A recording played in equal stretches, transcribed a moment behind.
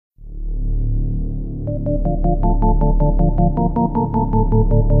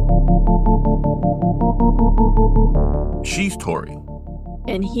She's Tori.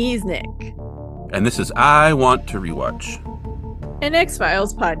 And he's Nick. And this is I Want to Rewatch. An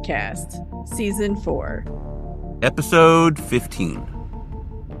X-Files podcast, Season 4. Episode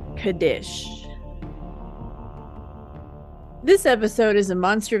 15. Kaddish. This episode is a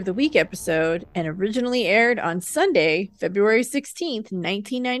Monster of the Week episode and originally aired on Sunday, February 16th,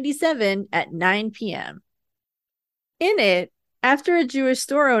 1997 at 9 p.m. In it, after a Jewish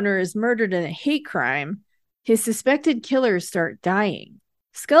store owner is murdered in a hate crime, his suspected killers start dying.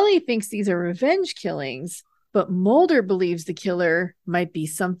 Scully thinks these are revenge killings, but Mulder believes the killer might be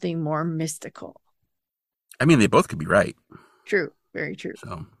something more mystical. I mean, they both could be right. True. Very true.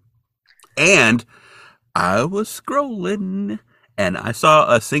 And I was scrolling, and I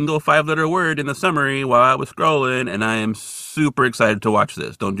saw a single 5-letter word in the summary while I was scrolling, and I am super excited to watch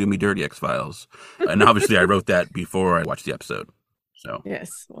this. Don't do me dirty, X-Files. And obviously, I wrote that before I watched the episode. So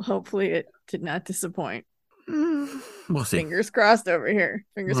yes, well, hopefully it did not disappoint. We'll see. Fingers crossed over here.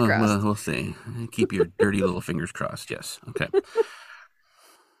 Fingers crossed. We'll see. Keep your dirty little fingers crossed. Yes. Okay.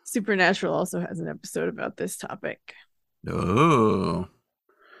 Supernatural also has an episode about this topic. Oh.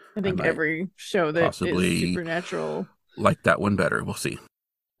 I think every show that possibly is Supernatural like that one better. We'll see.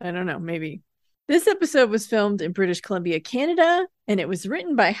 I don't know. Maybe. This episode was filmed in British Columbia, Canada, and it was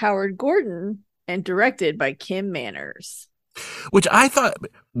written by Howard Gordon and directed by Kim Manners. Which I thought,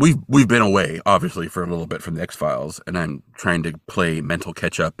 we've been away, obviously, for a little bit from the X-Files, and I'm trying to play mental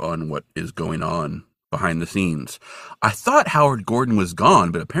catch-up on what is going on behind the scenes. I thought Howard Gordon was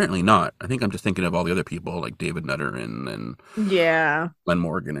gone, but apparently not. I think I'm just thinking of all the other people, like David Nutter and Glenn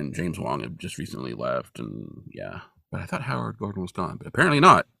Morgan and James Wong have just recently left, and yeah. But I thought Howard Gordon was gone, but apparently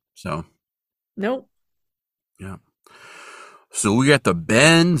not, so. Nope. Yeah. So we're at the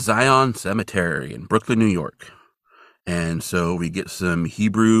Ben Zion Cemetery in Brooklyn, New York. And so we get some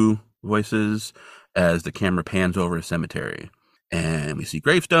Hebrew voices as the camera pans over a cemetery. And we see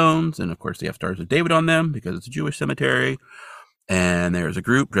gravestones, and of course they have Stars of David on them because it's a Jewish cemetery. And there's a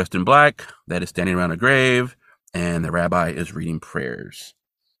group dressed in black that is standing around a grave, and the rabbi is reading prayers.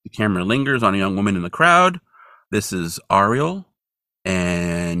 The camera lingers on a young woman in the crowd. This is Ariel,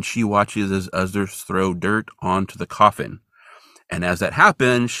 and she watches as others throw dirt onto the coffin. And as that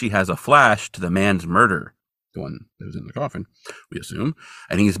happens, she has a flash to the man's murder. The one that was in the coffin, we assume.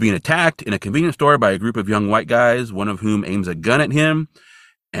 And he's being attacked in a convenience store by a group of young white guys, one of whom aims a gun at him.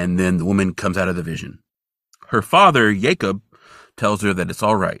 And then the woman comes out of the vision. Her father, Jacob, tells her that it's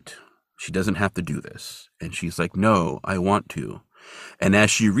all right. She doesn't have to do this. And she's like, no, I want to. And as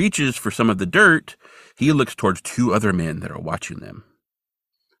she reaches for some of the dirt, he looks towards two other men that are watching them.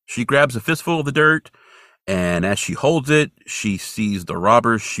 She grabs a fistful of the dirt, and as she holds it, she sees the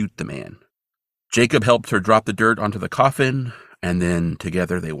robbers shoot the man. Jacob helps her drop the dirt onto the coffin, and then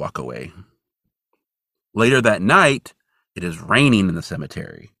together they walk away. Later that night, it is raining in the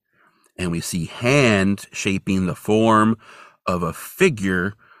cemetery, and we see hands shaping the form of a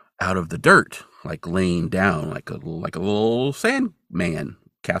figure out of the dirt, like laying down, like a little sandman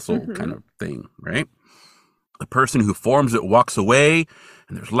castle kind of thing, right? The person who forms it walks away,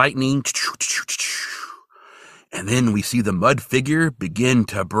 and there's lightning, and then we see the mud figure begin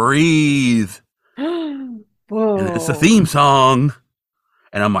to breathe. Whoa. And it's a theme song.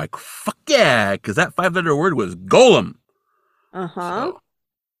 And I'm like, fuck yeah, because that 5-letter word was golem. Uh-huh. So,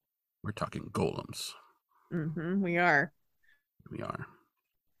 we're talking golems. We are. We are.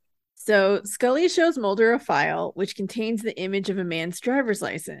 So Scully shows Mulder a file which contains the image of a man's driver's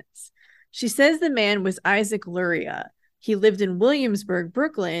license. She says the man was Isaac Luria. He lived in Williamsburg,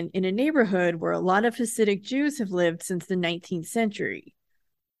 Brooklyn, in a neighborhood where a lot of Hasidic Jews have lived since the 19th century.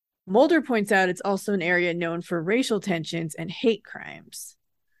 Mulder points out it's also an area known for racial tensions and hate crimes.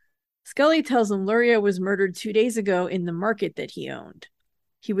 Scully tells him Luria was murdered 2 days ago in the market that he owned.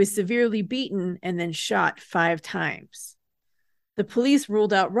 He was severely beaten and then shot 5 times. The police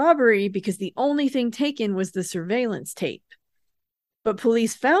ruled out robbery because the only thing taken was the surveillance tape. But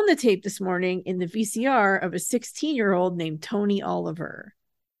police found the tape this morning in the VCR of a 16-year-old named Tony Oliver.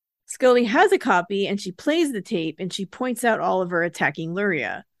 Scully has a copy and she plays the tape and she points out Oliver attacking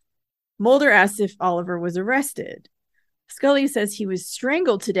Luria. Mulder asks if Oliver was arrested. Scully says he was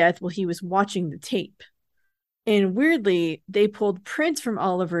strangled to death while he was watching the tape. And weirdly, they pulled prints from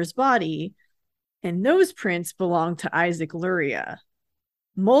Oliver's body, and those prints belong to Isaac Luria.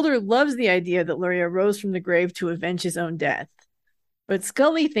 Mulder loves the idea that Luria rose from the grave to avenge his own death. But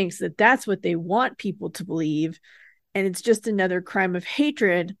Scully thinks that that's what they want people to believe, and it's just another crime of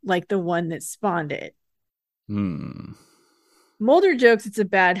hatred like the one that spawned it. Mulder jokes it's a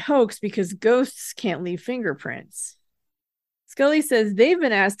bad hoax because ghosts can't leave fingerprints. Scully says they've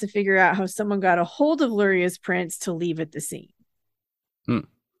been asked to figure out how someone got a hold of Luria's prints to leave at the scene. Hmm.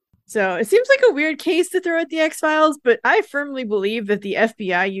 So it seems like a weird case to throw at the X-Files, but I firmly believe that the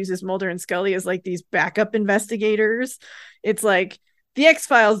FBI uses Mulder and Scully as like these backup investigators. It's like the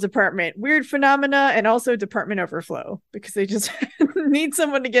X-Files department, weird phenomena, and also department overflow, because they just need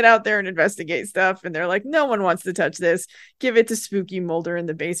someone to get out there and investigate stuff. And they're like, no one wants to touch this. Give it to spooky Mulder in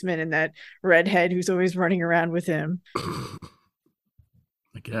the basement and that redhead who's always running around with him.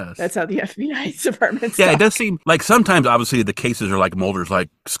 I guess. That's how the FBI department Yeah, talk. it does seem like sometimes, obviously, the cases are like Mulder's like,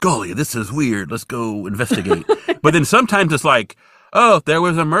 Scully, this is weird. Let's go investigate. But then sometimes it's like, oh, there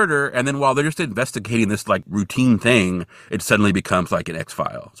was a murder. And then while they're just investigating this like routine thing, it suddenly becomes like an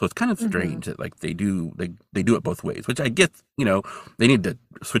X-File. So it's kind of strange that like they do it both ways, which I get, they need to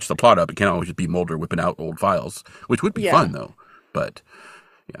switch the plot up. It can't always just be Mulder whipping out old files, which would be fun though. But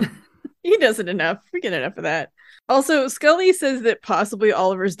yeah. He does it enough. We get enough of that. Also, Scully says that possibly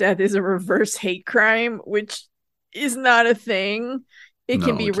Oliver's death is a reverse hate crime, which is not a thing. It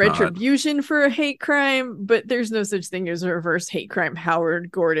can be retribution not. For a hate crime, but there's no such thing as a reverse hate crime,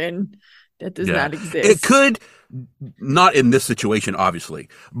 Howard Gordon. That does not exist. It could, not in this situation, obviously,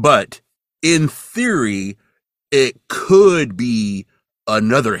 but in theory, it could be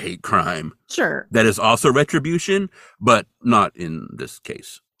another hate crime. Sure. That is also retribution, but not in this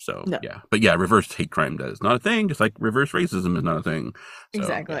case. So, yeah. But yeah, reverse hate crime is not a thing, just like reverse racism is not a thing. So,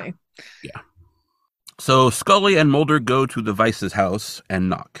 exactly. Yeah. So Scully and Mulder go to the Weiss's house and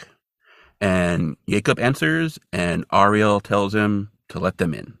knock. And Jacob answers, and Ariel tells him to let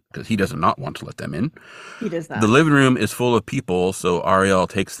them in, because he does not want to let them in. He does not. The living room is full of people, so Ariel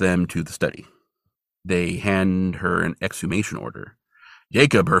takes them to the study. They hand her an exhumation order.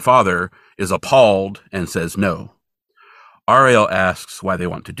 Jacob, her father, is appalled and says no. Ariel asks why they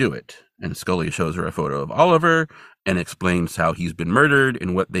want to do it, and Scully shows her a photo of Oliver and explains how he's been murdered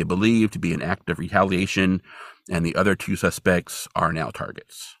in what they believe to be an act of retaliation, and the other two suspects are now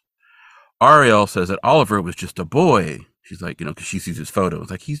targets. Ariel says that Oliver was just a boy. She's like, because she sees his photo.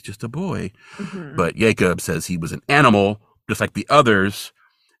 It's like, he's just a boy. Mm-hmm. But Jacob says he was an animal, just like the others,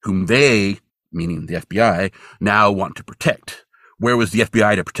 whom they, meaning the FBI, now want to protect. Where was the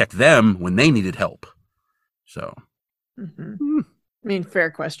FBI to protect them when they needed help? So... Mm-hmm. I mean,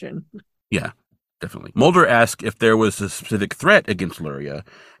 fair question. Yeah, definitely. Mulder asks if there was a specific threat against Luria,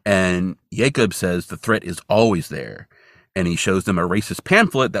 and Jacob says the threat is always there, and he shows them a racist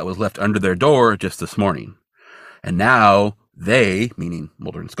pamphlet that was left under their door just this morning. And now they, meaning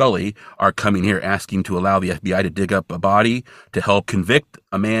Mulder and Scully, are coming here asking to allow the FBI to dig up a body to help convict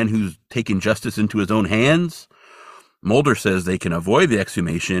a man who's taken justice into his own hands. Mulder says they can avoid the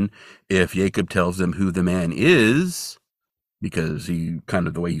exhumation if Jacob tells them who the man is, because he kind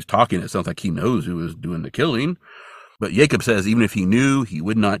of the way he's talking, it sounds like he knows who is doing the killing. But Jacob says even if he knew, he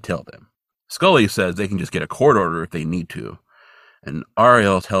would not tell them. Scully says they can just get a court order if they need to. And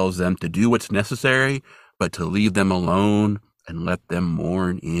Ariel tells them to do what's necessary, but to leave them alone and let them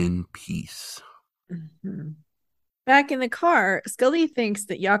mourn in peace. Mm-hmm. Back in the car, Scully thinks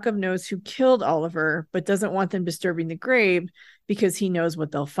that Jacob knows who killed Oliver, but doesn't want them disturbing the grave because he knows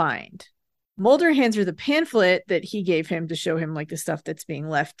what they'll find. Mulder hands her the pamphlet that he gave him to show him like the stuff that's being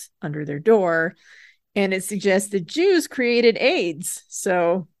left under their door. And it suggests that Jews created AIDS.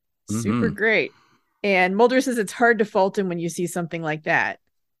 So super great. And Mulder says it's hard to fault him when you see something like that.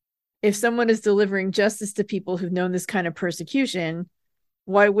 If someone is delivering justice to people who've known this kind of persecution,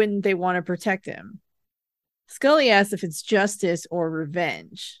 why wouldn't they want to protect him? Scully asks if it's justice or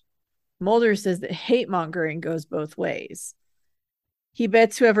revenge. Mulder says that hate mongering goes both ways. He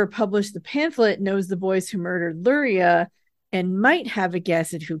bets whoever published the pamphlet knows the boys who murdered Luria and might have a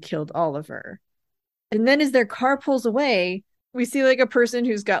guess at who killed Oliver. And then as their car pulls away, we see like a person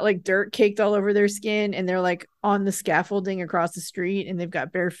who's got like dirt caked all over their skin, and they're like on the scaffolding across the street, and they've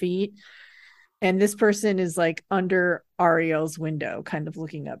got bare feet. And this person is like under Ariel's window, kind of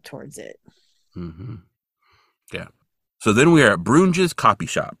looking up towards it. Mm-hmm. Yeah. So then we are at Brunge's Copy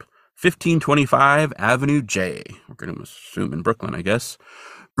Shop, 1525 Avenue J. We're going to assume in Brooklyn, I guess.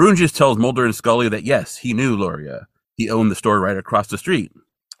 Brunges tells Mulder and Scully that, yes, he knew Luria. He owned the store right across the street.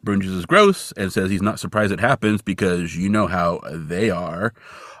 Brunges is gross and says he's not surprised it happens because you know how they are,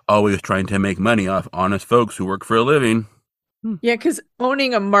 always trying to make money off honest folks who work for a living. Yeah, because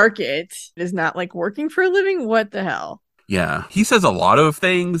owning a market is not like working for a living. What the hell? Yeah. He says a lot of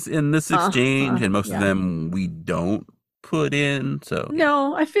things in this exchange, and most of them we don't put in. So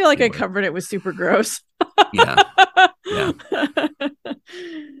no, I feel like anyway. I covered it with super gross. Yeah. Yeah.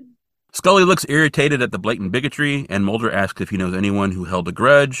 Scully looks irritated at the blatant bigotry, and Mulder asks if he knows anyone who held a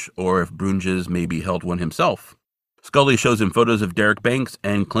grudge, or if Brunges maybe held one himself. Scully shows him photos of Derek Banks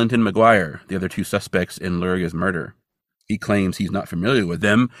and Clinton McGuire, the other two suspects in Luria's murder. He claims he's not familiar with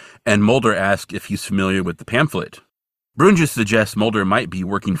them, and Mulder asks if he's familiar with the pamphlet. Brunges suggests Mulder might be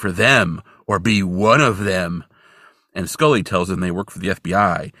working for them, or be one of them. And Scully tells him they work for the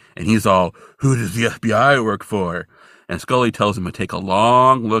FBI, and he's all, who does the FBI work for? And Scully tells him to take a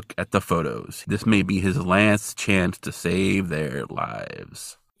long look at the photos. This may be his last chance to save their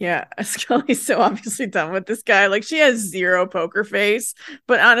lives. Yeah, Scully's so obviously done with this guy. Like, she has zero poker face.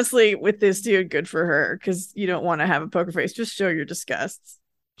 But honestly, with this dude, good for her, because you don't want to have a poker face. Just show your disgust.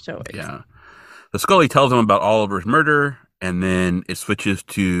 Show it. Yeah. So Scully tells him about Oliver's murder, and then it switches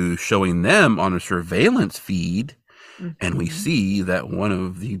to showing them on a surveillance feed. And we see that one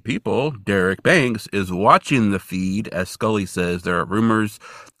of the people, Derek Banks, is watching the feed as Scully says there are rumors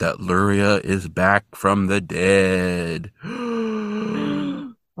that Luria is back from the dead.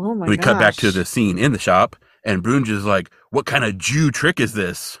 Oh my We gosh. cut back to the scene in the shop, and Brunges is like, what kind of Jew trick is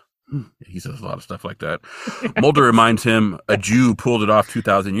this? He says a lot of stuff like that. Mulder reminds him a Jew pulled it off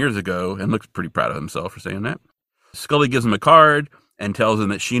 2,000 years ago and looks pretty proud of himself for saying that. Scully gives him a card and tells him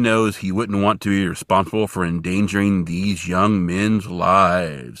that she knows he wouldn't want to be responsible for endangering these young men's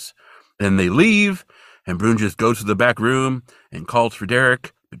lives. Then they leave, and Brunges goes to the back room and calls for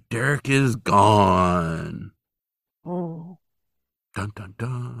Derek, but Derek is gone. Oh. Dun, dun,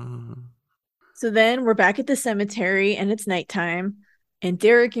 dun. So then we're back at the cemetery, and it's nighttime, and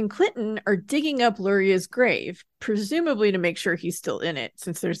Derek and Clinton are digging up Luria's grave, presumably to make sure he's still in it,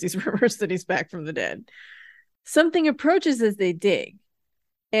 since there's these rumors that he's back from the dead. Something approaches as they dig,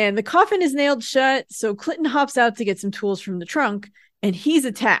 and the coffin is nailed shut, so Clinton hops out to get some tools from the trunk, and he's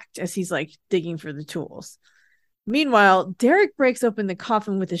attacked as he's like digging for the tools. Meanwhile, Derek breaks open the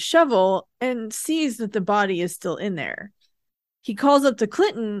coffin with a shovel and sees that the body is still in there. He calls up to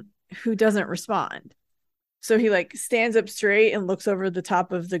Clinton, who doesn't respond. So he like stands up straight and looks over the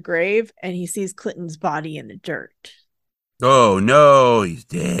top of the grave, and he sees Clinton's body in the dirt. Oh no, he's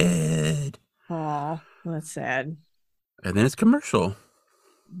dead. Aw. Well, that's sad. And then it's commercial.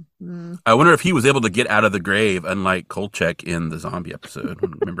 I wonder if he was able to get out of the grave, unlike Kolchak in the zombie episode.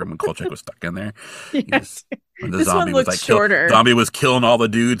 Remember when Kolchak was stuck in there? Yes. When the This zombie one looks was like shorter. zombie was killing all the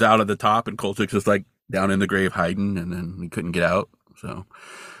dudes out of the top, and Kolchak's just like down in the grave hiding, and then he couldn't get out. So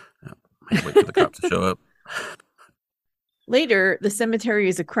I had to wait for the cops to show up. Later, the cemetery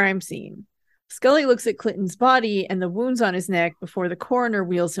is a crime scene. Scully looks at Clinton's body and the wounds on his neck before the coroner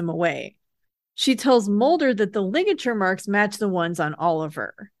wheels him away. She tells Mulder that the ligature marks match the ones on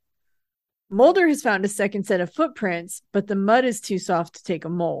Oliver. Mulder has found a second set of footprints, but the mud is too soft to take a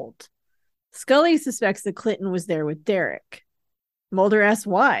mold. Scully suspects that Clinton was there with Derek. Mulder asks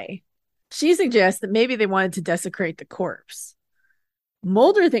why. She suggests that maybe they wanted to desecrate the corpse.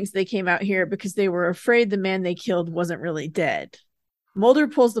 Mulder thinks they came out here because they were afraid the man they killed wasn't really dead. Mulder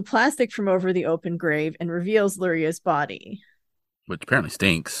pulls the plastic from over the open grave and reveals Luria's body. Which apparently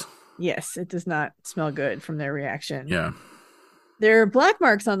stinks. Yes, it does not smell good from their reaction. Yeah. There are black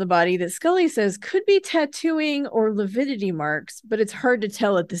marks on the body that Scully says could be tattooing or lividity marks, but it's hard to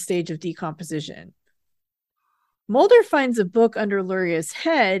tell at this stage of decomposition. Mulder finds a book under Luria's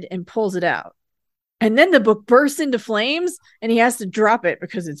head and pulls it out. And then the book bursts into flames, and he has to drop it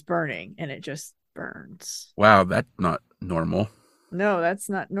because it's burning, and it just burns. Wow, that's not normal. No, that's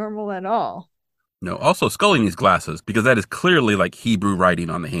not normal at all. No, also Scully needs glasses, because that is clearly like Hebrew writing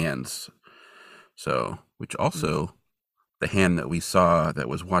on the hands. So, which also, the hand that we saw that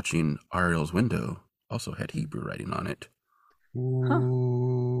was watching Ariel's window also had Hebrew writing on it.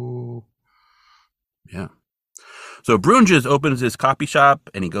 Ooh. Huh. Yeah. So Brunges opens his copy shop,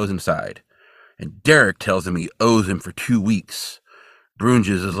 and he goes inside. And Derek tells him he owes him for 2 weeks.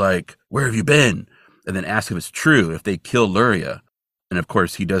 Brunges is like, where have you been? And then asks if it's true, if they kill Luria. And of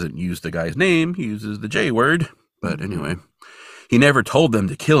course, he doesn't use the guy's name. He uses the J word. But anyway, he never told them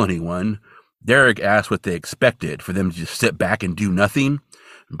to kill anyone. Derek asks what they expected, for them to just sit back and do nothing.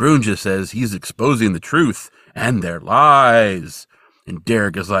 Brunges says he's exposing the truth and their lies. And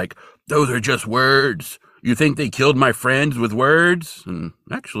Derek is like, those are just words. You think they killed my friends with words? And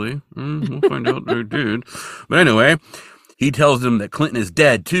actually, we'll find out they did. But anyway, he tells them that Clinton is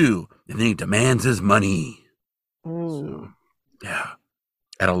dead too, and then he demands his money. So, yeah.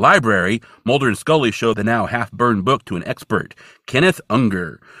 At a library, Mulder and Scully show the now half-burned book to an expert, Kenneth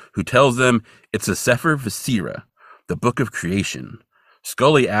Unger, who tells them it's a Sefer V'Sira, the book of creation.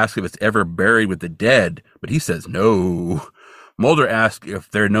 Scully asks if it's ever buried with the dead, but he says no. Mulder asks if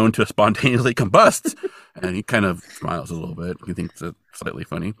they're known to spontaneously combust, and he kind of smiles a little bit. He thinks it's slightly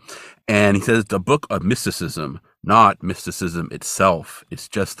funny. And he says, the book of mysticism, not mysticism itself. It's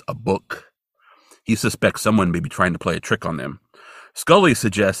just a book. He suspects someone may be trying to play a trick on them. Scully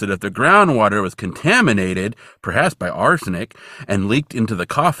suggests that if the groundwater was contaminated, perhaps by arsenic, and leaked into the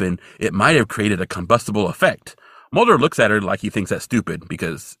coffin, it might have created a combustible effect. Mulder looks at her like he thinks that's stupid,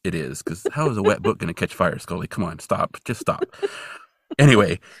 because it is. Because how is a wet book going to catch fire, Scully? Come on, stop. Just stop.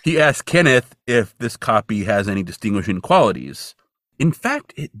 Anyway, he asks Kenneth if this copy has any distinguishing qualities. In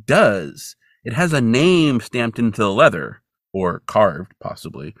fact, it does. It has a name stamped into the leather, or carved,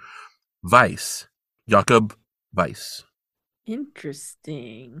 possibly. Weiss. Jakob Weiss.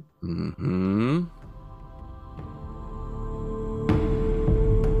 Interesting. Mm-hmm.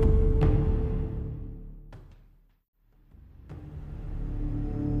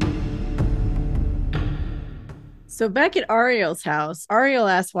 So back at Ariel's house, Ariel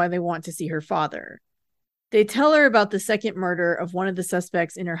asks why they want to see her father. They tell her about the second murder of one of the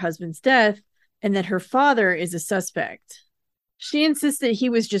suspects in her husband's death and that her father is a suspect. She insists that he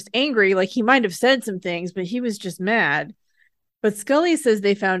was just angry, like he might have said some things, but he was just mad. But Scully says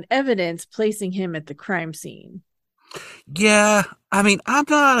they found evidence placing him at the crime scene. Yeah, I mean, I'm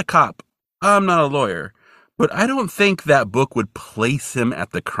not a cop. I'm not a lawyer. But I don't think that book would place him at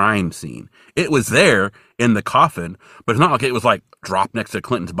the crime scene. It was there in the coffin, but it's not like it was like dropped next to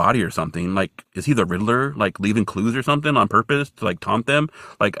Clinton's body or something. Like, is he the Riddler, like leaving clues or something on purpose to like taunt them?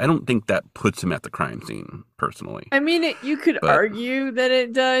 Like, I don't think that puts him at the crime scene personally. I mean, you could argue that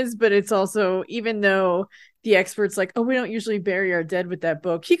it does, but it's also, even though the expert's like, oh, we don't usually bury our dead with that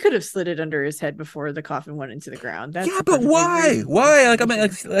book, he could have slid it under his head before the coffin went into the ground. That's yeah, but why? Why? Like, I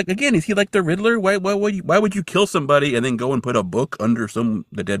mean, like again, is he like the Riddler? Why would you kill somebody and then go and put a book under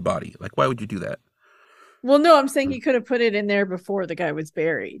the dead body? Like, why would you do that? Well, no, I'm saying he could have put it in there before the guy was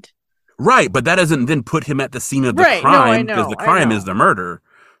buried. Right, but that doesn't then put him at the scene of the crime, because the crime is the murder.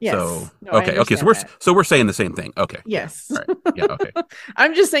 Yes. So no, okay, so we're saying the same thing. Okay. Yes. Yeah. Right. Yeah. Okay.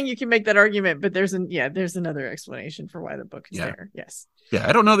 I'm just saying you can make that argument, but there's another explanation for why the book is there. Yes. Yeah,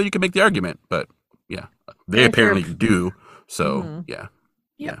 I don't know that you can make the argument, but yeah, they apparently do. So yeah,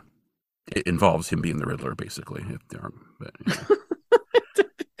 it involves him being the Riddler, basically. If they aren't, but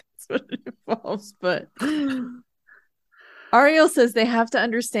that's what it involves. But Ariel says they have to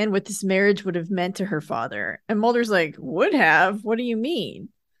understand what this marriage would have meant to her father, and Mulder's like, "Would have? What do you mean?"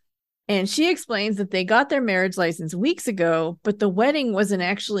 And she explains that they got their marriage license weeks ago, but the wedding wasn't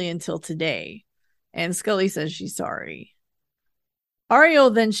actually until today. And Scully says she's sorry. Ariel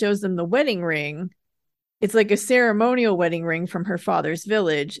then shows them the wedding ring. It's like a ceremonial wedding ring from her father's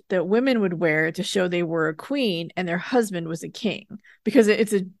village that women would wear to show they were a queen and their husband was a king, because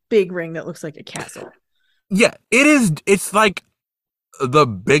it's a big ring that looks like a castle. Yeah, it is. It's like the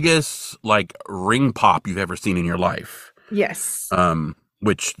biggest like ring pop you've ever seen in your life. Yes.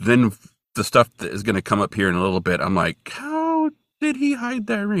 Which then the stuff that is going to come up here in a little bit, I'm like, how did he hide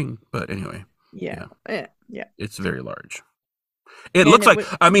that ring? But anyway. Yeah. It's very large. It looks like,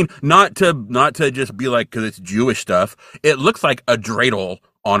 I mean, not to just be like, because it's Jewish stuff. It looks like a dreidel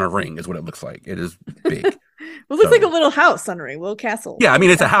on a ring is what it looks like. It is big. Well, it looks like a little house on a ring, little castle. Yeah, I mean,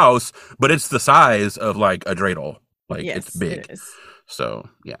 it's a house, but it's the size of like a dreidel. Like, yes, it's big. It is. So,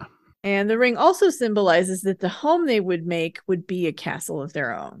 yeah. And the ring also symbolizes that the home they would make would be a castle of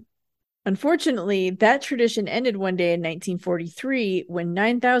their own. Unfortunately, that tradition ended one day in 1943 when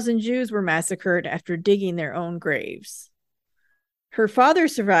 9,000 Jews were massacred after digging their own graves. Her father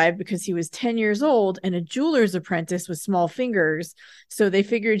survived because he was 10 years old and a jeweler's apprentice with small fingers, so they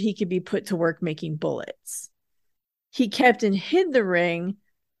figured he could be put to work making bullets. He kept and hid the ring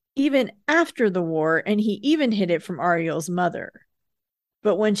even after the war, and he even hid it from Ariel's mother.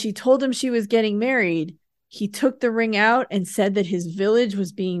 But when she told him she was getting married, he took the ring out and said that his village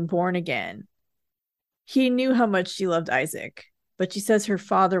was being born again. He knew how much she loved Isaac, but she says her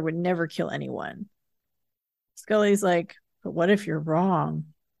father would never kill anyone. Scully's like, but what if you're wrong?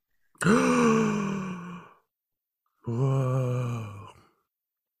 Whoa.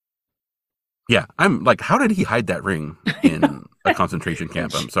 Yeah, I'm like, how did he hide that ring in a concentration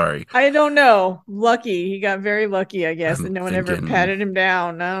camp? I'm sorry. I don't know. Lucky. He got very lucky, I guess, and no one ever patted him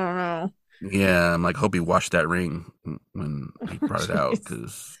down. I don't know. Yeah, I'm like, hope he washed that ring when he brought it out,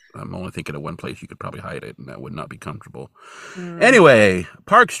 because I'm only thinking of one place you could probably hide it, and that would not be comfortable. Anyway,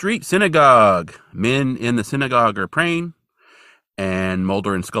 Park Street Synagogue. Men in the synagogue are praying, and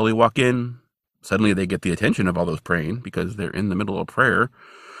Mulder and Scully walk in. Suddenly they get the attention of all those praying because they're in the middle of prayer.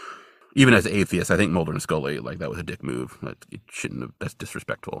 Even as atheists, I think Mulder and Scully, like, that was a dick move. It shouldn't have, that's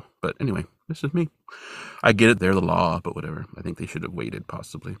disrespectful. But anyway, this is me. I get it, they're the law, but whatever. I think they should have waited,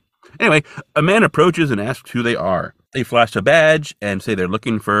 possibly. Anyway, a man approaches and asks who they are. They flash a badge and say they're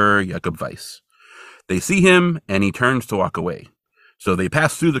looking for Jakob Weiss. They see him, and he turns to walk away. So they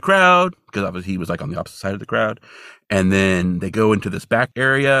pass through the crowd, because obviously he was like on the opposite side of the crowd. And then they go into this back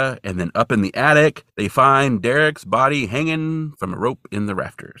area, and then up in the attic, they find Derek's body hanging from a rope in the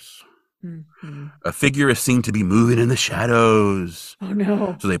rafters. Mm-hmm. A figure is seen to be moving in the shadows. Oh,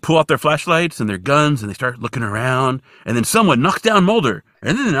 no. So they pull out their flashlights and their guns, and they start looking around. And then someone knocks down Mulder,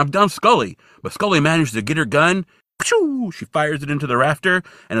 and then they knock down Scully. But Scully manages to get her gun. She fires it into the rafter,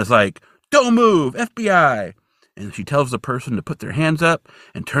 and it's like, "Don't move, FBI." And she tells the person to put their hands up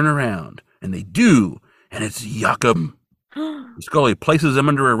and turn around. And they do. And it's Jakob. Scully places him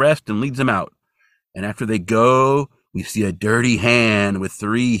under arrest and leads him out. And after they go, we see a dirty hand with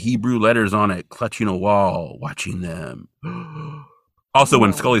 3 Hebrew letters on it clutching a wall, watching them. Also,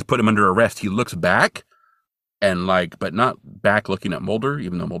 when Scully's put him under arrest, he looks back and but not back looking at Mulder,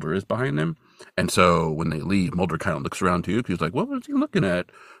 even though Mulder is behind them. And so when they leave, Mulder kind of looks around too, because he's like, what was he looking at?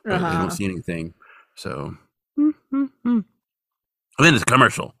 But they don't see anything. So, and then it's a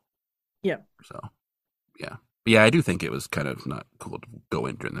commercial. Yep. So, yeah. But yeah, I do think it was kind of not cool to go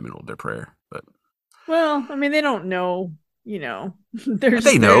in during the middle of their prayer, but. Well, I mean, they don't know, They know,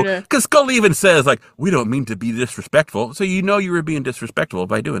 because Scully even says, like, we don't mean to be disrespectful. So you were being disrespectful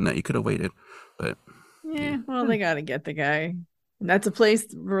by doing that. You could have waited, but. Yeah, well, they got to get the guy. And that's a place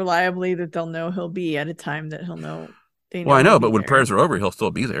reliably that they'll know he'll be at a time that he'll know. Well, I know, but when prayers are over, he'll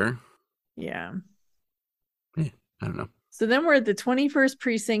still be there. Yeah. I don't know. So then we're at the 21st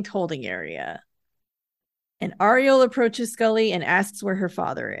Precinct holding area. And Ariel approaches Scully and asks where her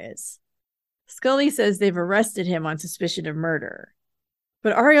father is. Scully says they've arrested him on suspicion of murder.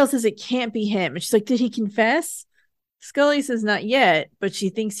 But Ariel says it can't be him. And she's like, did he confess? Scully says not yet, but she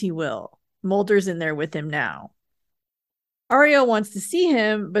thinks he will. Mulder's in there with him now. Ariel wants to see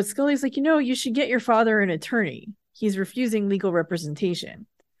him, but Scully's like, you should get your father an attorney. He's refusing legal representation.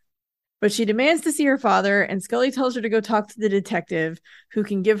 But she demands to see her father, and Scully tells her to go talk to the detective who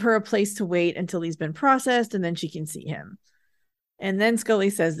can give her a place to wait until he's been processed, and then she can see him. And then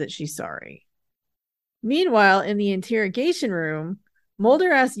Scully says that she's sorry. Meanwhile, in the interrogation room,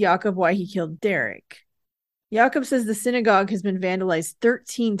 Mulder asks Jakob why he killed Derek. Jakob says the synagogue has been vandalized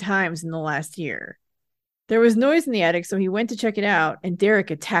 13 times in the last year. There was noise in the attic, so he went to check it out, and Derek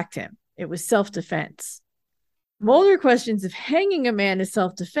attacked him. It was self-defense. Mulder questions if hanging a man is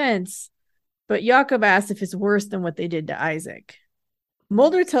self-defense, but Jakob asks if it's worse than what they did to Isaac.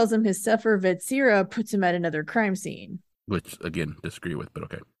 Mulder tells him his Sefer Vetzira puts him at another crime scene. Which, again, disagree with, but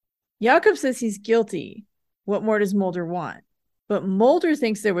okay. Jakob says he's guilty. What more does Mulder want? But Mulder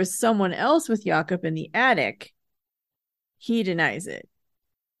thinks there was someone else with Jakob in the attic. He denies it.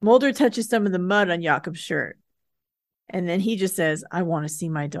 Mulder touches some of the mud on Jakob's shirt. And then he just says, I want to see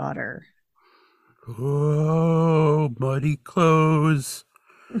my daughter. Oh, muddy clothes.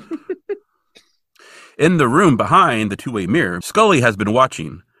 In the room behind the two-way mirror, Scully has been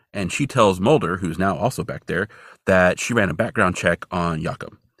watching, and she tells Mulder, who's now also back there, that she ran a background check on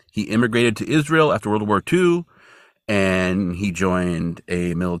Jakob. He immigrated to Israel after World War II, and he joined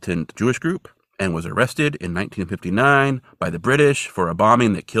a militant Jewish group and was arrested in 1959 by the British for a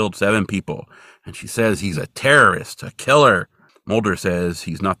bombing that killed 7 people. And she says he's a terrorist, a killer. Mulder says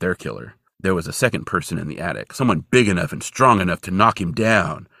he's not their killer. There was a second person in the attic, someone big enough and strong enough to knock him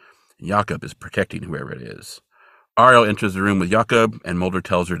down. Jakob is protecting whoever it is. Ariel enters the room with Jakob, and Mulder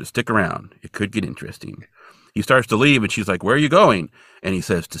tells her to stick around. It could get interesting. He starts to leave, and she's like, where are you going? And he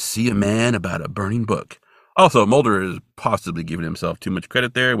says, to see a man about a burning book. Also, Mulder is possibly giving himself too much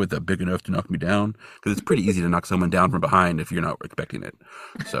credit there with a big enough to knock me down, because it's pretty easy to knock someone down from behind if you're not expecting it.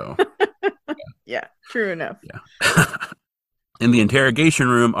 So, yeah, true enough. Yeah. In the interrogation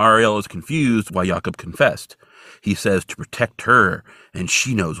room, Ariel is confused why Jakob confessed. He says to protect her, and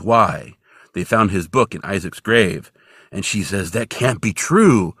she knows why. They found his book in Isaac's grave, and she says, that can't be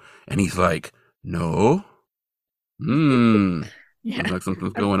true. And he's like, no. Yeah. Looks like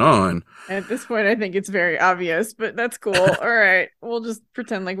something's going on. At this point, I think it's very obvious, but that's cool. All right. We'll just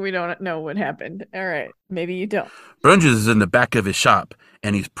pretend like we don't know what happened. All right. Maybe you don't. Brunges is in the back of his shop,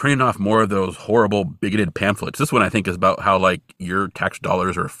 and he's printing off more of those horrible, bigoted pamphlets. This one, I think, is about how, your tax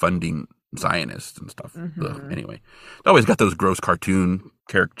dollars are funding Zionists and stuff. Mm-hmm. Anyway, it always got those gross cartoon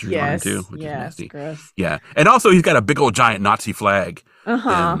characters on it, too, which is nasty. Gross. Yeah. And also, he's got a big old giant Nazi flag.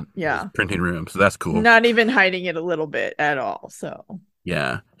 Yeah. His printing room, so that's cool. Not even hiding it a little bit at all. So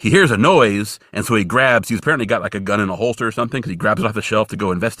Yeah. He hears a noise, and so he's apparently got like a gun in a holster or something, because he grabs it off the shelf to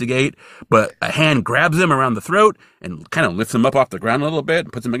go investigate. But a hand grabs him around the throat and kind of lifts him up off the ground a little bit,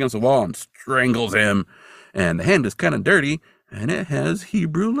 and puts him against the wall and strangles him. And the hand is kind of dirty, and it has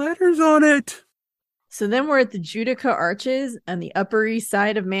Hebrew letters on it. So then we're at the Judica Arches on the Upper East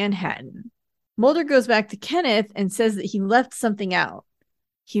Side of Manhattan. Mulder goes back to Kenneth and says that he left something out.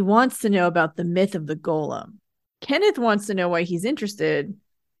 He wants to know about the myth of the golem. Kenneth wants to know why he's interested,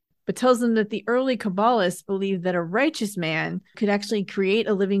 but tells him that the early Kabbalists believed that a righteous man could actually create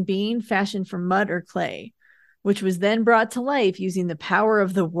a living being fashioned from mud or clay, which was then brought to life using the power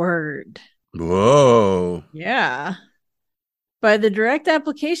of the word. Whoa. Yeah. By the direct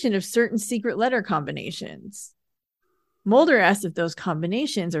application of certain secret letter combinations. Mulder asks if those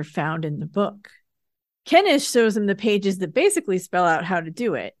combinations are found in the book. Kenneth shows him the pages that basically spell out how to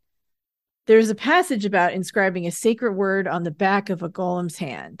do it. There's a passage about inscribing a sacred word on the back of a golem's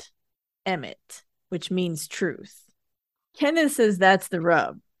hand, Emet, which means truth. Kenneth says that's the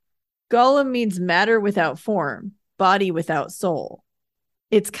rub. Golem means matter without form, body without soul.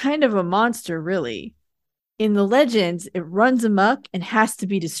 It's kind of a monster, really. In the legends, it runs amok and has to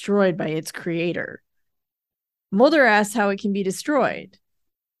be destroyed by its creator. Mulder asks how it can be destroyed.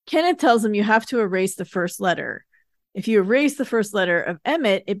 Kenneth tells him you have to erase the first letter. If you erase the first letter of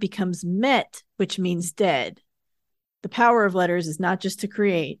Emet, it becomes Met, which means dead. The power of letters is not just to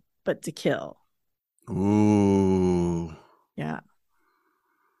create, but to kill. Ooh. Yeah.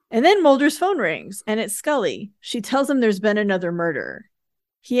 And then Mulder's phone rings, and it's Scully. She tells him there's been another murder.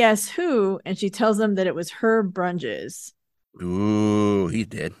 He asks who, and she tells him that it was Herb Brunges. Ooh, he's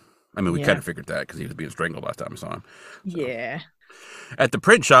dead. I mean, we kind of figured that because he was being strangled last time I saw him. So. Yeah. At the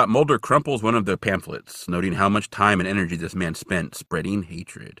print shop, Mulder crumples one of the pamphlets, noting how much time and energy this man spent spreading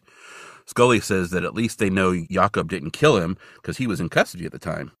hatred. Scully says that at least they know Jakob didn't kill him because he was in custody at the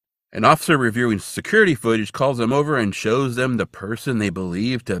time. An officer reviewing security footage calls them over and shows them the person they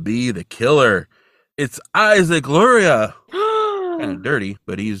believe to be the killer. It's Isaac Luria. Kind of dirty,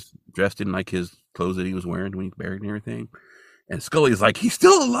 but he's dressed in like his clothes that he was wearing when he buried and everything. And Scully's like, he's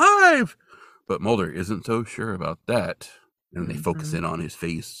still alive! But Mulder isn't so sure about that. And they focus in on his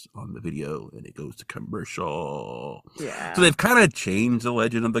face on the video, and it goes to commercial. Yeah. So they've kind of changed the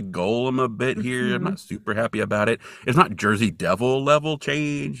legend of the golem a bit here. I'm not super happy about it. It's not Jersey Devil level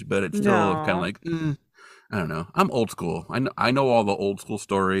change, but it's still kind of like, I don't know. I'm old school. I know all the old school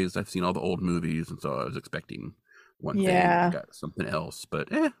stories. I've seen all the old movies, and so I was expecting one thing. I got something else, but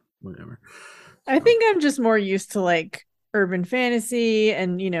whatever. I think I'm just more used to like urban fantasy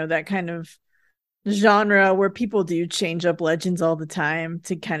and, that kind of genre where people do change up legends all the time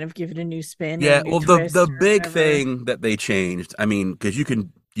to kind of give it a new spin. Yeah, well, the big thing that they changed, I mean, because you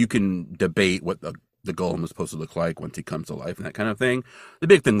can debate what the golem is supposed to look like once he comes to life and that kind of thing. The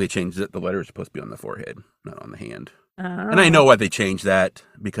big thing they changed is that the letter is supposed to be on the forehead, not on the hand. And I know why they changed that,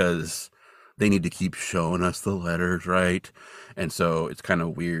 because they need to keep showing us the letters, right? And so it's kind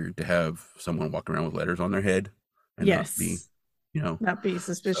of weird to have someone walking around with letters on their head and not be, not be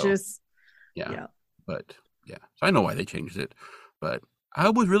suspicious. So, yeah. But yeah, so I know why they changed it. But I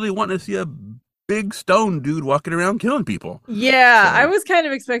was really wanting to see a big stone dude walking around killing people. Yeah, so I was kind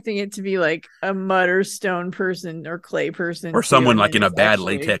of expecting it to be like a mud or stone person or clay person, or someone like in a bad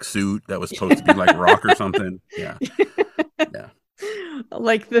latex suit that was supposed to be like rock or something. Yeah.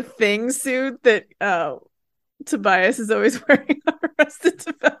 Like the Thing suit that Tobias is always wearing on Arrested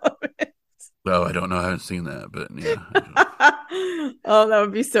Development. Oh, I don't know. I haven't seen that, but yeah. Oh, that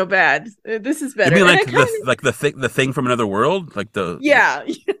would be so bad. This is better. You mean like the thing from another world, like the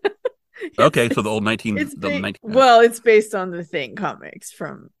Okay, so the old 19. Well, it's based on the Thing comics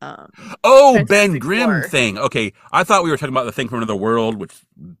from. Ben Grimm thing. Okay, I thought we were talking about the Thing from Another World, which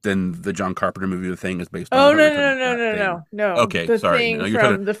then the John Carpenter movie, The Thing, is based on. Oh no. Okay, the sorry. Thing you're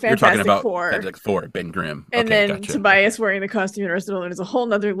from the Fantastic Four. Fantastic Four, Ben Grimm. And okay, then gotcha. Tobias wearing the costume in Arrested Development is a whole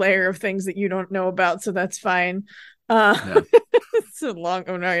nother layer of things that you don't know about, so that's fine. It's a long.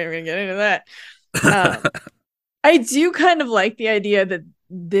 I'm not even gonna get into that. I do kind of like the idea that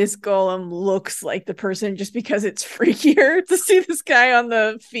this golem looks like the person, just because it's freakier to see this guy on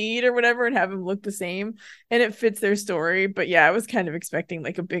the feed or whatever and have him look the same, and it fits their story. But yeah, I was kind of expecting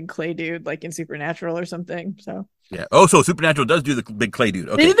like a big clay dude, like in Supernatural or something. So yeah. Oh, so Supernatural does do the big clay dude.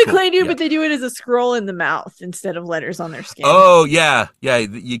 Okay, they do the clay dude, but they do it as a scroll in the mouth instead of letters on their skin. Oh yeah.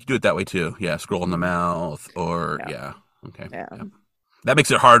 You can do it that way too. Yeah, scroll in the mouth, or Okay. Yeah. That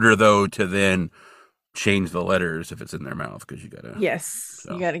makes it harder though to then change the letters if it's in their mouth, because you gotta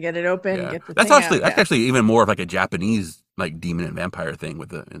you gotta get it open. Yeah. Get the that's thing actually out. Actually even more of like a Japanese like demon and vampire thing with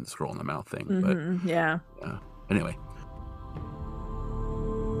the scroll in the mouth thing. Mm-hmm. But yeah. Anyway.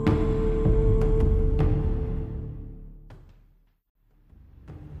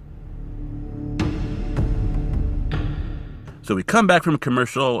 So we come back from a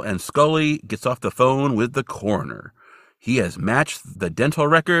commercial, and Scully gets off the phone with the coroner. He has matched the dental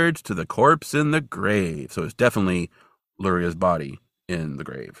records to the corpse in the grave. So it's definitely Luria's body in the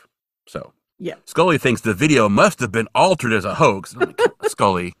grave. So Yeah. Scully thinks the video must have been altered as a hoax. I'm like,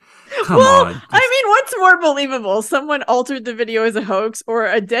 Scully, come Well, on. I mean, what's more believable? Someone altered the video as a hoax, or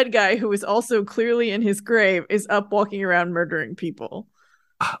a dead guy who is also clearly in his grave is up walking around murdering people?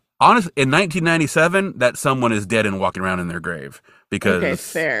 Honestly, in 1997, that someone is dead and walking around in their grave. Because, Okay,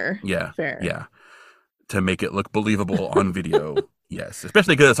 fair. yeah, Fair. yeah. To make it look believable on video. Yes.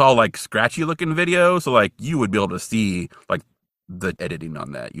 Especially because it's all like scratchy looking video. So like you would be able to see like the editing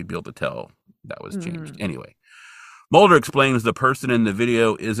on that. You'd be able to tell that was changed. Anyway, Mulder explains the person in the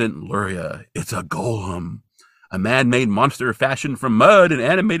video isn't Luria. It's a golem. A man-made monster fashioned from mud and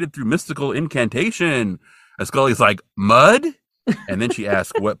animated through mystical incantation. And Scully's like, mud? And then she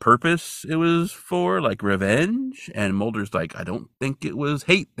asks what purpose it was for, like revenge. And Mulder's like, I don't think it was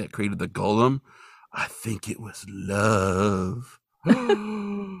hate that created the golem. I think it was love.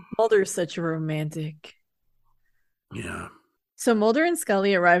 Mulder's such a romantic. Yeah. So Mulder and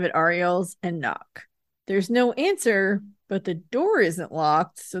Scully arrive at Ariel's and knock. There's no answer, but the door isn't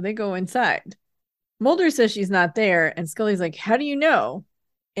locked, so they go inside. Mulder says she's not there, and Scully's like, how do you know?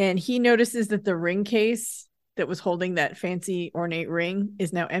 And he notices that the ring case that was holding that fancy ornate ring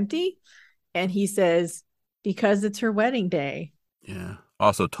is now empty. And he says, because it's her wedding day. Yeah.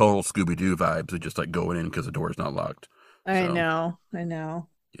 Also, total Scooby-Doo vibes of just like going in because the door is not locked. I know.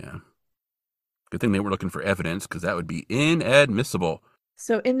 Yeah. Good thing they were looking for evidence because that would be inadmissible.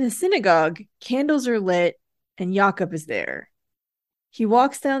 So in the synagogue, candles are lit and Jakob is there. He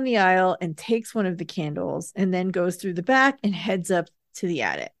walks down the aisle and takes one of the candles and then goes through the back and heads up to the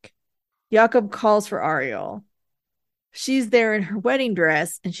attic. Jakob calls for Ariel. She's there in her wedding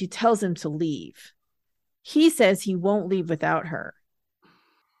dress and she tells him to leave. He says he won't leave without her.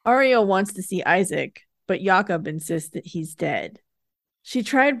 Ariel wants to see Isaac, but Jakob insists that he's dead. She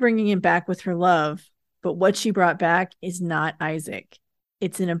tried bringing him back with her love, but what she brought back is not Isaac.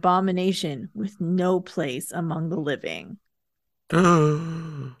 It's an abomination with no place among the living.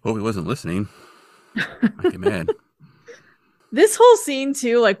 Hope he wasn't listening. I'd be mad. This whole scene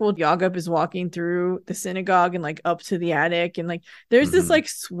too, like while Jakob is walking through the synagogue and like up to the attic, and like there's this like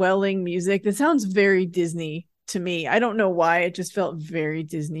swelling music that sounds very Disney to me. I don't know why, it just felt very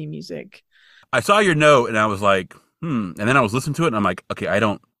Disney music. I saw your note and I was like, and then I was listening to it and I'm like, okay, I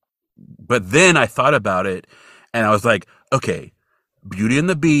don't. But then I thought about it and I was like, okay, Beauty and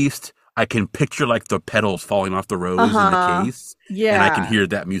the Beast. I can picture like the petals falling off the rose in the case. Yeah. And I can hear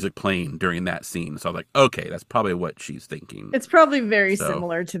that music playing during that scene. So I was like, okay, that's probably what she's thinking. It's probably very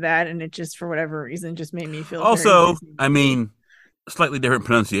similar to that. And it just, for whatever reason, just made me feel also, I mean, slightly different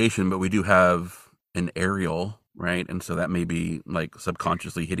pronunciation, but we do have an Ariel, right? And so that may be like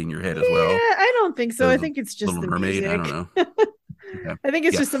subconsciously hitting your head as well. Yeah, I don't think so. I think it's just Little the Mermaid. music. I don't know. Okay. I think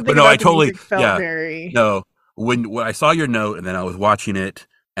it's just something. But no, about I totally the music felt very. No, when I saw your note and then I was watching it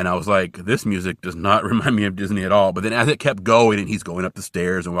and I was like, this music does not remind me of Disney at all. But then as it kept going and he's going up the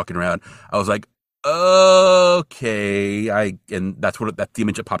stairs and walking around, I was like, okay, and that's the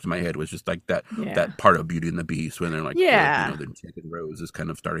image that popped in my head was just like that part of Beauty and the Beast when they're like, the enchanted rose is kind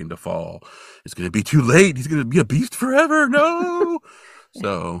of starting to fall. It's going to be too late. He's going to be a beast forever. No.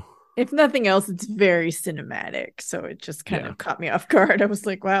 So. If nothing else, it's very cinematic. So it just kind of caught me off guard. I was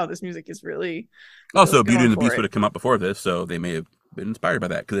like, wow, this music is really. Also, Beauty and the Beast would have come out before this, so they may have been inspired by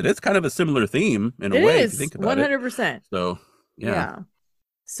that because it is kind of a similar theme in a way. If you think about 100%. It. So, yeah.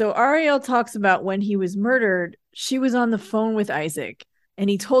 So Ariel talks about when he was murdered, she was on the phone with Isaac and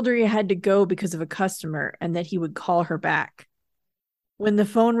he told her he had to go because of a customer and that he would call her back. When the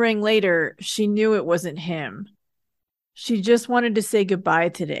phone rang later, she knew it wasn't him. She just wanted to say goodbye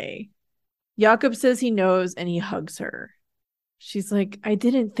today. Jakob says he knows and he hugs her. She's like, I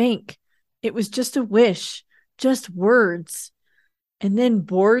didn't think. It was just a wish, just words. And then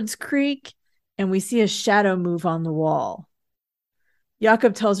boards creak and we see a shadow move on the wall.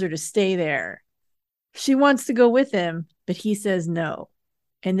 Jakob tells her to stay there. She wants to go with him, but he says no.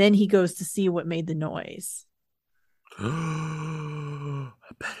 And then he goes to see what made the noise. I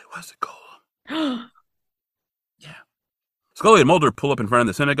bet it was a golem. Yeah. Scully and Mulder pull up in front of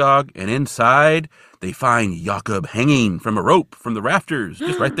the synagogue, and inside they find Jakob hanging from a rope from the rafters,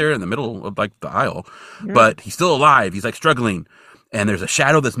 just right there in the middle of like the aisle. Yeah. But he's still alive. He's like struggling. And there's a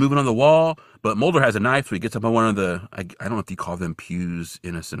shadow that's moving on the wall, but Mulder has a knife, so he gets up on one of the, I don't know if you call them pews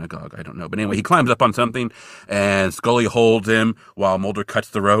in a synagogue, I don't know. But anyway, he climbs up on something, and Scully holds him while Mulder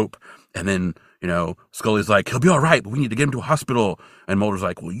cuts the rope. And then, Scully's like, he'll be all right, but we need to get him to a hospital. And Mulder's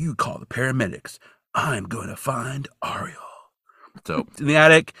like, well, you call the paramedics. I'm going to find Ariel. So in the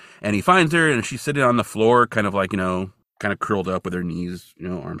attic, and he finds her, and she's sitting on the floor, kind of like, kind of curled up with her knees,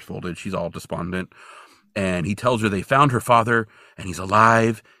 arms folded. She's all despondent. And he tells her they found her father, and he's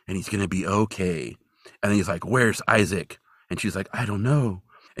alive, and he's going to be okay. And then he's like, where's Isaac? And she's like, I don't know.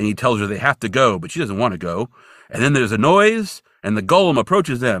 And he tells her they have to go, but she doesn't want to go. And then there's a noise, and the golem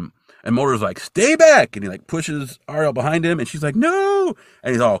approaches them. And Mulder's like, stay back. And he like pushes Ariel behind him, and she's like, no.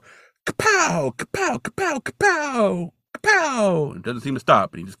 And he's all, kapow, kapow, kapow, kapow, kapow. And doesn't seem to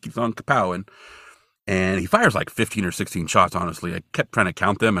stop. And he just keeps on kapowing. And he fires like 15 or 16 shots, honestly. I kept trying to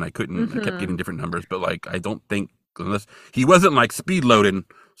count them, and I couldn't. I kept getting different numbers. But like, I don't think, unless he wasn't like speed loading.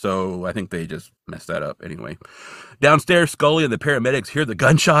 So I think they just messed that up anyway. Downstairs, Scully and the paramedics hear the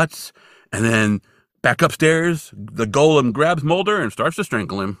gunshots. And then back upstairs, the golem grabs Mulder and starts to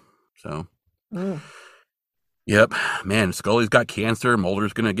strangle him. So, Yep. Man, Scully's got cancer.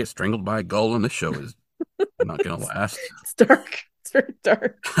 Mulder's going to get strangled by a golem. This show is not going to last. It's dark. It's very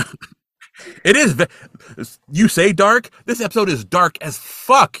dark. It is. You say dark? This episode is dark as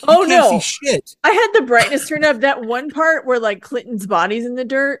fuck. You can't no. see shit. I had the brightness turned up. That one part where like Clinton's body's in the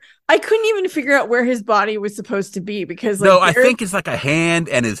dirt, I couldn't even figure out where his body was supposed to be because like, no, I think it's like a hand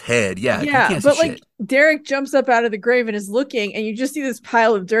and his head. Yeah, yeah. You can't but see like shit. Derek jumps up out of the grave and is looking, and you just see this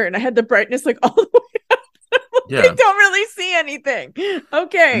pile of dirt, and I had the brightness like all the way up. Yeah. I don't really see anything.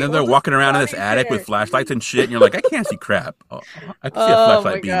 Okay. And then they're walking around in this attic with flashlights and shit, and you're like, I can't see crap. Oh, I can see a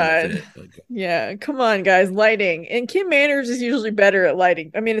flashlight beam. God. Yeah, come on, guys. Lighting. And Kim Manners is usually better at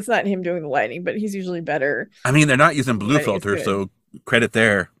lighting. I mean, it's not him doing the lighting, but he's usually better. I mean, they're not using blue filter, so credit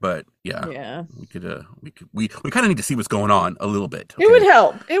there. But yeah, we kind of need to see what's going on a little bit. Okay? It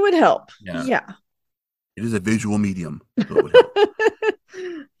would help. Yeah. It is a visual medium. So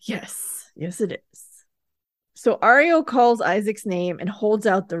yes, it is. So Ariel calls Isaac's name and holds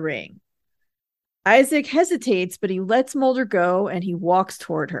out the ring. Isaac hesitates, but he lets Mulder go and he walks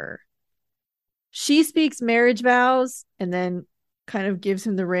toward her. She speaks marriage vows and then kind of gives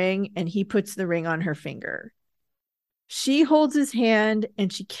him the ring, and he puts the ring on her finger. She holds his hand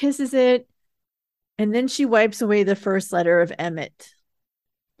and she kisses it, and then she wipes away the first letter of Emmett.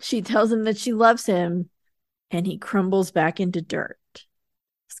 She tells him that she loves him, and he crumbles back into dirt.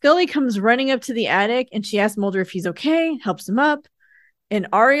 Scully comes running up to the attic, and she asks Mulder if he's okay, helps him up. And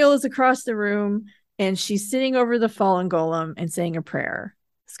Ariel is across the room, and she's sitting over the fallen golem and saying a prayer.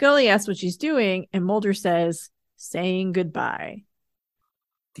 Scully asks what she's doing, and Mulder says, saying goodbye.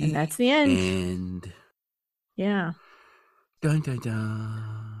 And that's the end. Yeah. Dun, dun,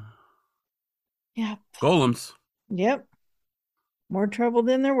 dun. Yeah. Golems. Yep. More trouble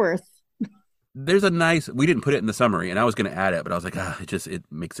than they're worth. There's a nice, we didn't put it in the summary, and I was going to add it, but I was like, it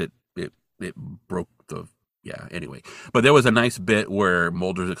makes it broke the, anyway. But there was a nice bit where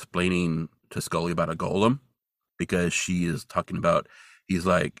Mulder's explaining to Scully about a golem, because she is talking about, he's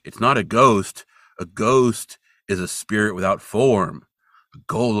like, it's not a ghost. A ghost is a spirit without form. A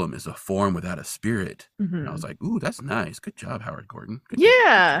golem is a form without a spirit. Mm-hmm. And I was like, ooh, that's nice. Good job, Howard Gordon. Good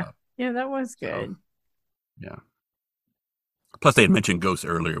job. Yeah, that was good. So, yeah. Plus, they had mentioned ghosts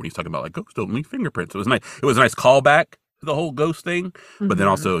earlier when he's talking about like ghosts don't leave fingerprints. It was nice. It was a nice callback to the whole ghost thing, but then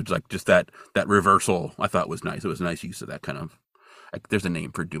also like just that reversal I thought was nice. It was a nice use of that kind of. Like, there's a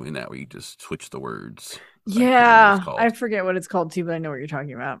name for doing that where you just switch the words. Yeah, I forget what it's called too, but I know what you're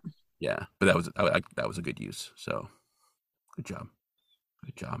talking about. Yeah, but that was a good use. So, good job.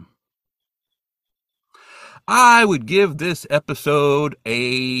 Good job. I would give this episode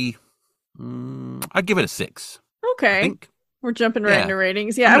I'd give it a 6. Okay. I think. We're jumping right into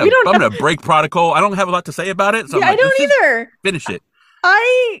ratings. Yeah, I'm gonna break protocol. I don't have a lot to say about it. So yeah, I don't either. Finish it.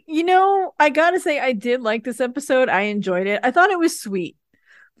 I gotta say, I did like this episode. I enjoyed it. I thought it was sweet.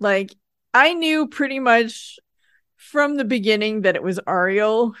 Like, I knew pretty much from the beginning that it was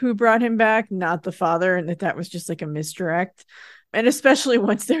Ariel who brought him back, not the father, and that was just like a misdirect. And especially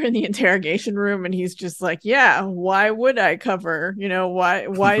once they're in the interrogation room and he's just like, yeah, why would I cover?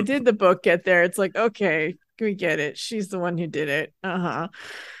 Why did the book get there? It's like, okay, we get it. She's the one who did it. But I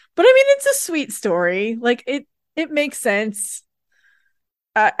mean, it's a sweet story. Like, it makes sense.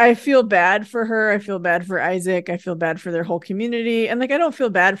 I feel bad for her. I feel bad for Isaac. I feel bad for their whole community. And like, I don't feel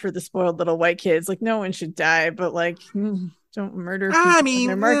bad for the spoiled little white kids. Like, no one should die, but like, don't murder people in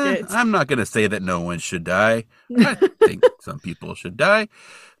their markets. I'm not going to say that no one should die. I think some people should die.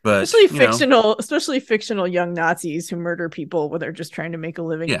 But especially fictional young Nazis who murder people when they're just trying to make a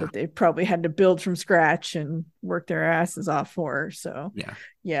living that they probably had to build from scratch and work their asses off for. So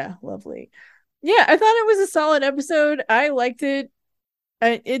yeah, lovely. Yeah, I thought it was a solid episode. I liked it.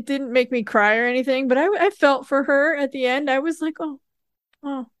 It didn't make me cry or anything, but I felt for her at the end. I was like,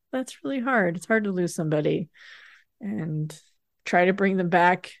 oh, that's really hard. It's hard to lose somebody, and try to bring them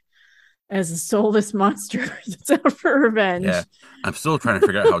back as a soulless monster that's out for revenge. Yeah, I'm still trying to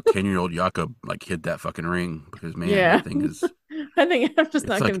figure out how 10-year-old Jakob like hid that fucking ring because man, Yeah. that thing is I think I'm just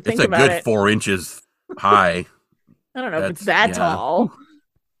not going to it's think a about good it. 4 inches high. I don't know if it's That's that yeah. tall,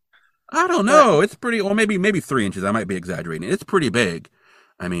 I don't but know. It's pretty, or maybe 3 inches. I might be exaggerating. It's pretty big.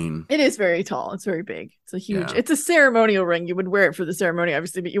 I mean, it is very tall. It's very big. It's a huge, yeah. it's a ceremonial ring. You would wear it for the ceremony,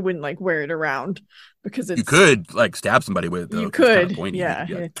 obviously, but you wouldn't like wear it around because You it's, could like stab somebody with it though, you because it's kind of could. pointy. You Yeah. could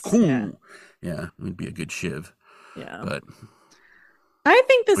be like, It's, yeah. "Cool." Yeah, it would be a good shiv. Yeah. But I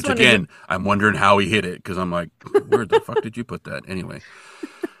think this which one is a, again, I'm wondering how he hit it because I'm like, where the fuck did you put that? Anyway,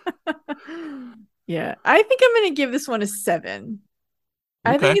 yeah. I think I'm going to give this one a 7.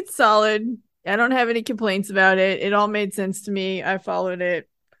 I think okay, it's solid. I don't have any complaints about it. It all made sense to me. I followed it.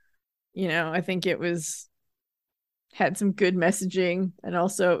 I think it was had some good messaging and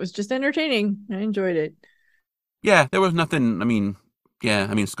also it was just entertaining. I enjoyed it. yeah, there was nothing. I mean, yeah,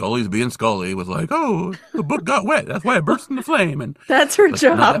 I mean, Scully's being Scully was like, oh, the book got wet. That's why it burst into flame. And That's her like,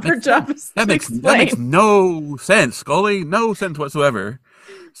 no, job. Her job is to that makes explain. no sense, Scully. No sense whatsoever.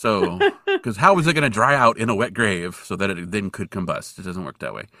 So, because how is it going to dry out in a wet grave so that it then could combust? It doesn't work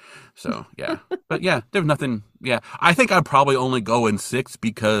that way. So, yeah. But yeah, there's nothing. Yeah. I think I'd probably only go in 6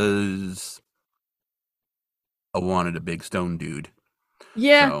 because I wanted a big stone dude.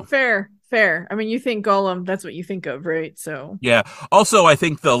 Yeah, So, fair. I mean, you think Gollum, that's what you think of, right? So yeah. Also, I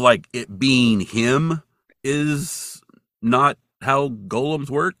think the like it being him is not how golems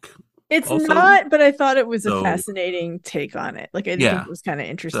work, it's also. not, but I thought it was a So, fascinating take on it. Like I did think yeah. it was kind of So,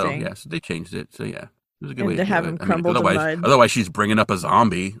 interesting. yeah. So they changed it. So, yeah. It was a good way And to to do have it. him I mean, crumble to mud. otherwise she's bringing up a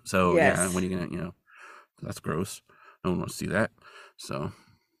zombie. So, yeah, Yes. when are you going to, that's gross. No one wants to see that. So,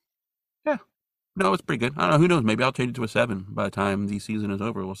 yeah. No, it's pretty good. I don't know. Who knows? Maybe I'll change it to a 7 by the time the season is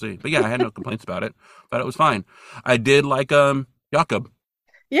over. We'll see. But yeah, I had no complaints about it. Thought it was fine. I did like Jakob. I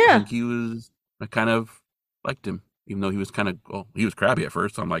Yeah. think I kind of liked him, even though he was kind of well, he was crabby at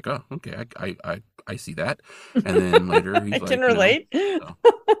first. So I'm like, oh, okay, I see that. And then later I he's can like, relate. so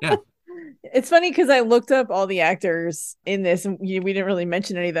yeah, It's funny because I looked up all the actors in this and we didn't really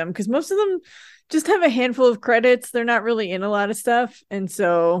mention any of them because most of them just have a handful of credits. They're not really in a lot of stuff. And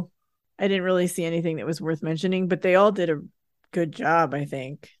so I didn't really see anything that was worth mentioning, but they all did a good job, I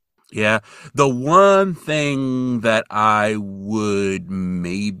think. yeah. The one thing that I would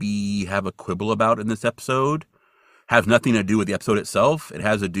maybe have a quibble about in this episode has nothing to do with the episode itself. It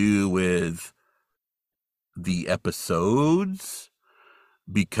has to do with the episodes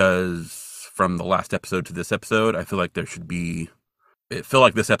because from the last episode to this episode, I feel like there should be. It felt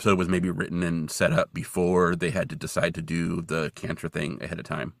like this episode was maybe written and set up before they had to decide to do the cancer thing ahead of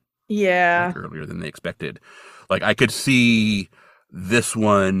time, Yeah. like earlier than they expected. Like I could see this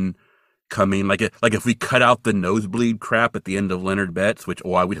one coming, like if we cut out the nosebleed crap at the end of Leonard Betts, which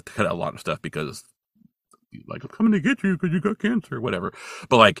we'd have to cut out a lot of stuff because like I'm coming to get you because you got cancer, whatever.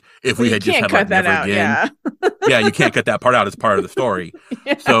 But like if Well, we you had just can't had cut like that never out. again, Yeah. yeah, you can't cut that part out as part of the story.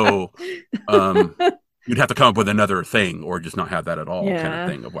 Yeah. So you'd have to come up with another thing or just not have that at all kind of Yeah.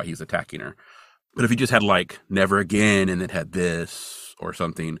 thing of why he's attacking her. But if he just had like never again and it had this or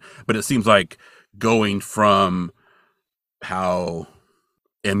something, but it seems like going from how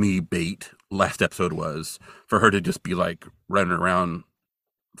Emmy bait last episode was for her to just be like running around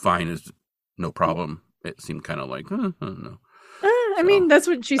fine is no problem. It seemed kind of like, I don't know. I So mean, that's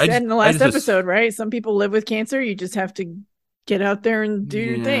what she said in the I last just, episode, right? Some people live with cancer. You just have to get out there and do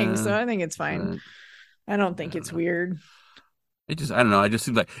your thing. yeah, So I think it's fine. but I don't I think don't it's know. weird. I don't know. It just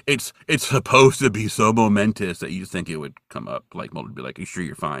seems like it's supposed to be so momentous that you just think it would come up. Like Mulder would be like, "You sure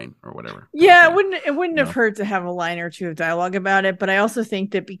you're fine?" or whatever. Kind of Yeah, thing. it wouldn't You have know? hurt to have a line or two of dialogue about it, but I also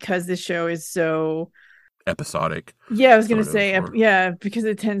think that because this show is so Episodic, yeah, I was gonna sort of, say or yeah, because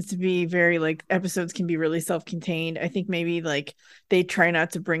it tends to be very like episodes can be really self-contained. I think maybe like they try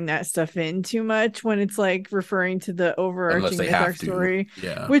not to bring that stuff in too much when it's like referring to the unless overarching they myth have arc to. story,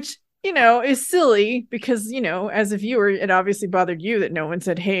 Yeah, which is silly because as a viewer, it obviously bothered you that no one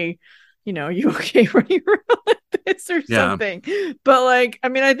said, "Hey, you okay when you were like this or yeah. something." But like, I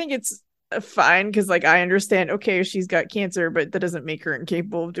mean, I think it's fine because like I understand. Okay, she's got cancer, but that doesn't make her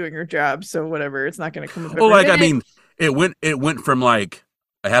incapable of doing her job. So whatever, it's not going to come up Well, every like I minute. mean, it went from like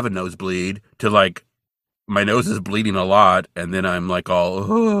I have a nosebleed to like my nose is bleeding a lot, and then I'm like all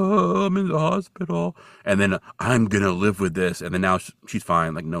oh, I'm in the hospital, and then I'm gonna live with this, and then now she's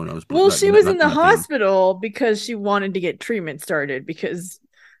fine, like no nosebleed, Well, she was in the nothing. hospital because she wanted to get treatment started because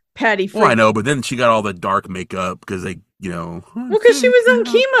Patty Well, I freaked. know, but then she got all the dark makeup because they, I'm Well, because she sick, was on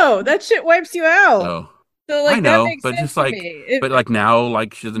chemo. That shit wipes you out. So So I like that know, makes but sense just to like, me. but like now,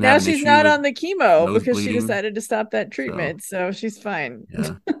 like she doesn't Now have an she's issue not with on the chemo nose because she bleeding. decided to stop that So treatment, so she's fine.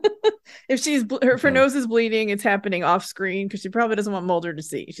 yeah, If her okay, nose is bleeding, it's happening off screen because she probably doesn't want Mulder to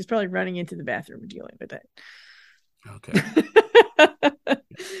see. She's probably running into the bathroom dealing with okay. it.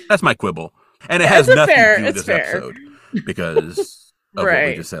 That's my quibble, and it Yeah, has nothing to do with it's this fair. episode because of what we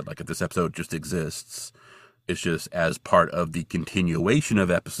Right. just said. Like if this episode just exists, it's just as part of the continuation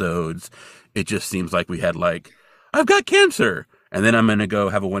of episodes. It just seems like we had like, I've got cancer, and then I'm gonna go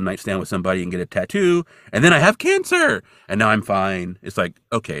have a one night stand with somebody and get a tattoo, and then I have cancer, and now I'm fine. It's like,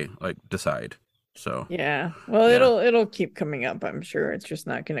 okay, like decide. So Yeah. Well, yeah, it'll keep coming up, I'm sure. It's just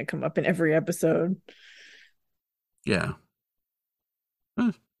not going to come up in every episode. yeah.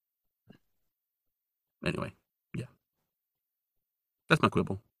 Eh, Anyway, yeah, that's my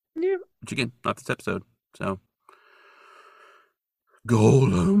quibble. Yeah. Which again, not this episode. So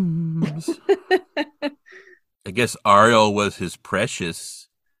golems. I guess Ariel was his precious.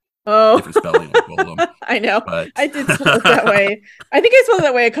 Oh, Different spelling of golem, I know. but I did spell it that way. I think I spelled it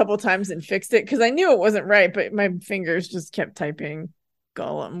that way a couple times and fixed it because I knew it wasn't right, but my fingers just kept typing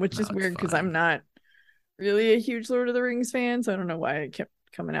Gollum, which no, is it's weird because I'm fine. not really a huge Lord of the Rings fan, so I don't know why it kept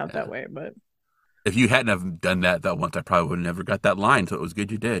coming out Yeah. that way, but If you hadn't have done that once, I probably would have never got that line. So it was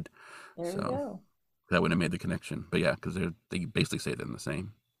good you did. there we So go. that wouldn't have made the connection. But yeah, because they basically say them the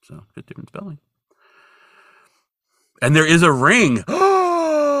same. So just different spelling. And there is a ring. Oh,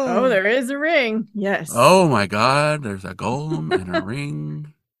 Oh there is a ring. Yes. my God! There's a golem and a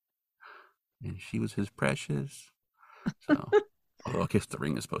ring, and she was his precious. So, although I guess the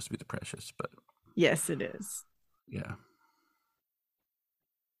ring is supposed to be the precious, but Yes, it is. yeah.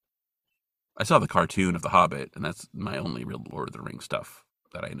 I saw the cartoon of The Hobbit, and that's my only real Lord of the Rings stuff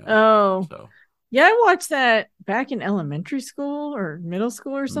that I know. Oh, So, yeah, I watched that back in elementary school or middle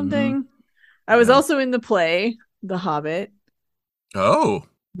school or mm-hmm. something. I was Yeah. also in the play, The Hobbit. Oh,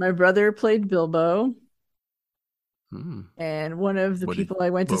 My brother played Bilbo, hmm. and one of the What did? people I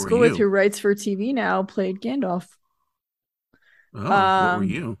went to What were school with who you? writes for TV now played Gandalf. Oh, what were Um,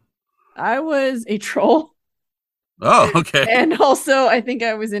 you? I was a troll, Oh, okay, and also I think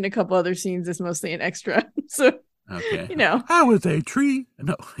I was in a couple other scenes as mostly an extra. So, okay. you know, I was a tree.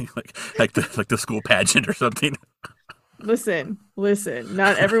 No, like the school pageant or something. listen,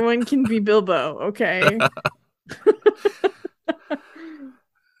 not everyone can be Bilbo, okay?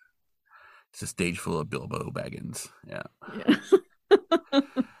 It's a stage full of Bilbo Baggins. Yeah, Yeah.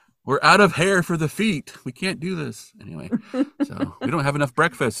 we're out of hair for the feet. We can't do this anyway. So we don't have enough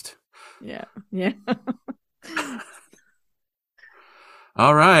breakfast. Yeah. Yeah.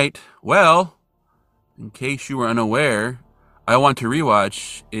 All right. Well, in case you were unaware, I Want to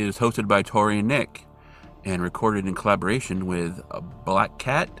Rewatch is hosted by Tori and Nick and recorded in collaboration with Black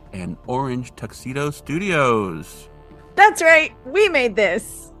Cat and Orange Tuxedo Studios. That's right. We made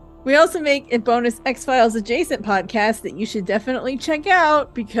this. We also make a bonus X-Files adjacent podcast that you should definitely check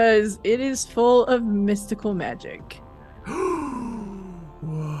out because it is full of mystical magic.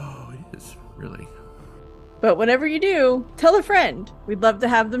 Whoa, it is really. But whatever you do, tell a friend. We'd love to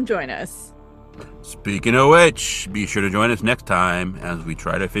have them join us. Speaking of which, be sure to join us next time as we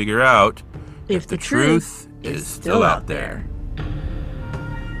try to figure out If the truth is still out there.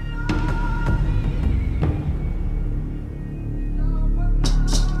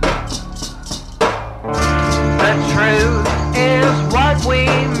 The truth is what we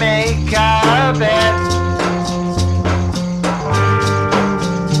make of it.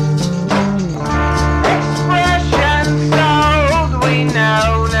 Expressions sold, we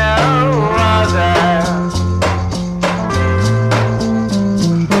know no other.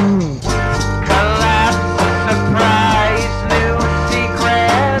 Collapse, surprise, new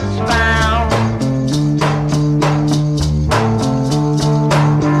secrets found.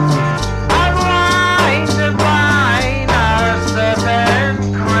 Outline divine, our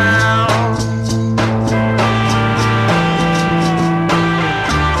serpent crown.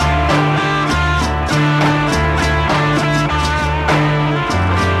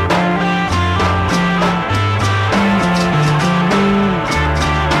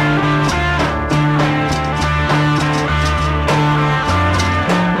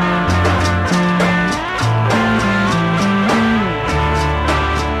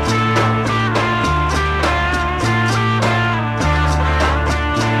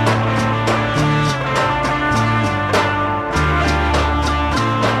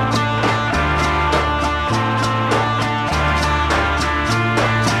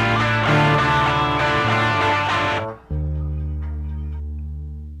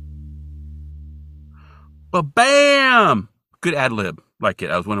 But bam! Good ad lib. Like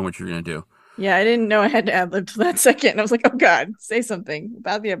it. I was wondering what you were going to do. Yeah, I didn't know I had to ad lib till that second. I was like, oh God, say something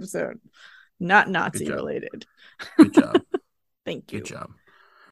about the episode. Not Nazi related. Good job. Thank you. Good job.